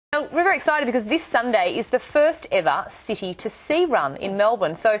We're very excited because this Sunday is the first ever City2Sea run in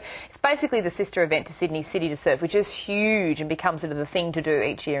Melbourne. So it's basically the sister event to Sydney's City2Surf, which is huge and becomes sort of the thing to do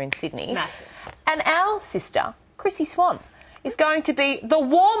each year in Sydney. Massive. And our sister, Chrissie Swan, is going to be the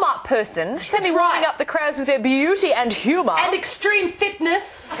warm-up person. She's going to be warming up the crowds with her beauty and humour. And extreme fitness.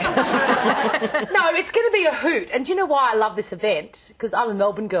 No, it's going to be a hoot. And do you know why I love this event? Because I'm a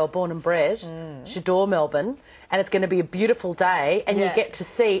Melbourne girl, born and bred. She adore Melbourne. And it's going to be a beautiful day, and you get to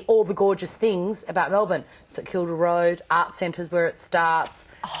see all the gorgeous things about Melbourne. St Kilda Road, Art Centre's where it starts.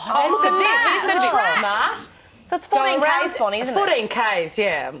 Oh, look at this. It's going to be smart. So it's 14 Ks, Swanee, isn't it? 14 Ks,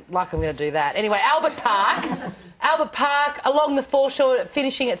 yeah. Like I'm going to do that. Anyway, Albert Park, along the foreshore,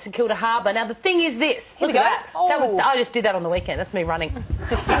 finishing at St Kilda Harbour. Now, the thing is this. Look at that. I just did that on the weekend. That's me running.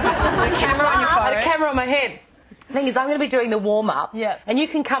 The camera on your phone. I had a camera on my head. The thing is, I'm going to be doing the warm-up. And you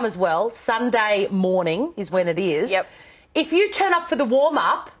can come as well. Sunday morning is when it is. If you turn up for the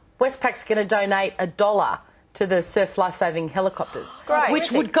warm-up, Westpac's going to donate $1 to the surf life-saving helicopters,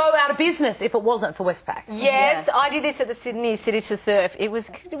 which would go out of business if it wasn't for Westpac. Yes, I did this at the Sydney City2Surf. It was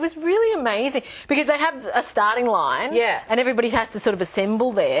really amazing because they have a starting line, and everybody has to sort of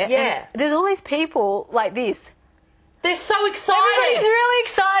assemble there. And there's all these people like this. They're so excited. Everybody's really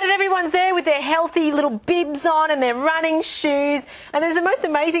excited. Everyone's there with their healthy little bibs on and their running shoes. And there's the most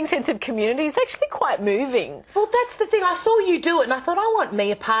amazing sense of community. It's actually quite moving. Well, that's the thing. I saw you do it and I thought, I want me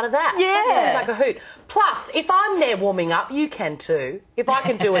a part of that. That seems like a hoot. Plus, if I'm there warming up, you can too. If I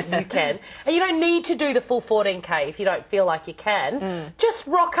can do it, you can. And you don't need to do the full 14K if you don't feel like you can. Just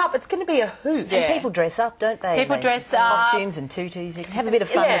rock up. It's going to be a hoot. And people dress up, don't they? People dress up. Costumes and tutus. You can have a bit of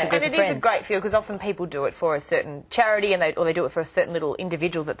fun with a group of friends. And it is a great feel because often people do it for a certain charity or they do it for a certain little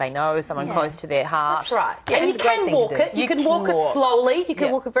individual that they know, someone close to their heart. That's right. And you can walk it. You can walk it slowly. You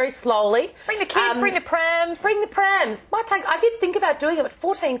can walk it very slowly. Bring the kids, bring the prams. Bring the prams. I did think about doing it, but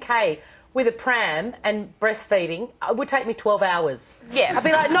 14K with a pram and breastfeeding, it would take me 12 hours. I'd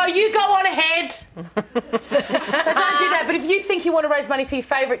be like, no, you go on ahead. So don't do that. But if you think you want to raise money for your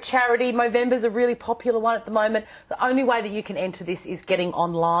favourite charity, Movember's a really popular one at the moment. The only way that you can enter this is getting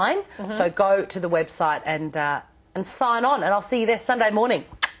online. So go to the website and sign on, and I'll see you there Sunday morning.